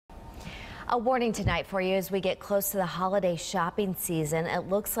A warning tonight for you as we get close to the holiday shopping season. It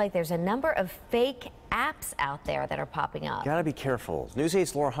looks like there's a number of fake apps out there that are popping up. Gotta be careful. News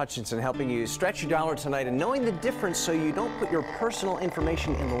 8's Laura Hutchinson helping you stretch your dollar tonight and knowing the difference so you don't put your personal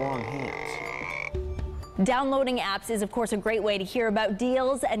information in the wrong hands. Downloading apps is, of course, a great way to hear about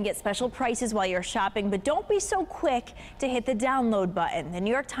deals and get special prices while you're shopping, but don't be so quick to hit the download button. The New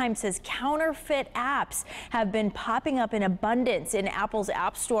York Times says counterfeit apps have been popping up in abundance in Apple's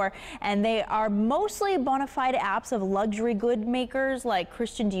App Store, and they are mostly bona fide apps of luxury good makers like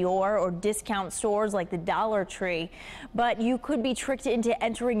Christian Dior or discount stores like the Dollar Tree. But you could be tricked into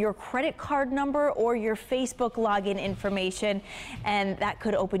entering your credit card number or your Facebook login information, and that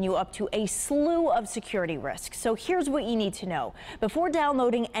could open you up to a slew of security risks. So here's what you need to know. Before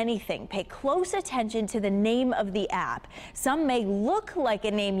downloading anything, pay close attention to the name of the app. Some may look like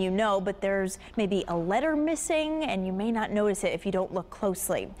a name you know, but there's maybe a letter missing, and you may not notice it if you don't look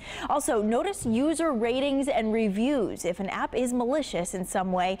closely. Also, notice user ratings and reviews. If an app is malicious in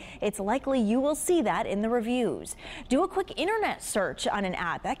some way, it's likely you will see that in the reviews. Do a quick internet search on an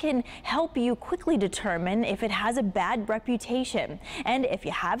app. That can help you quickly determine if it has a bad reputation. And if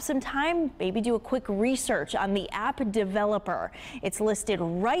you have some time, maybe do a quick research on the app developer. It's listed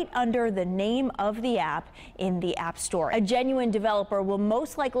right under the name of the app in the App Store. A genuine developer will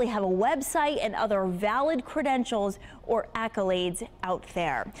most likely have a website and other valid credentials or accolades out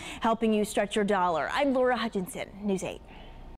there. Helping you stretch your dollar, I'm Laura Hutchinson, News 8.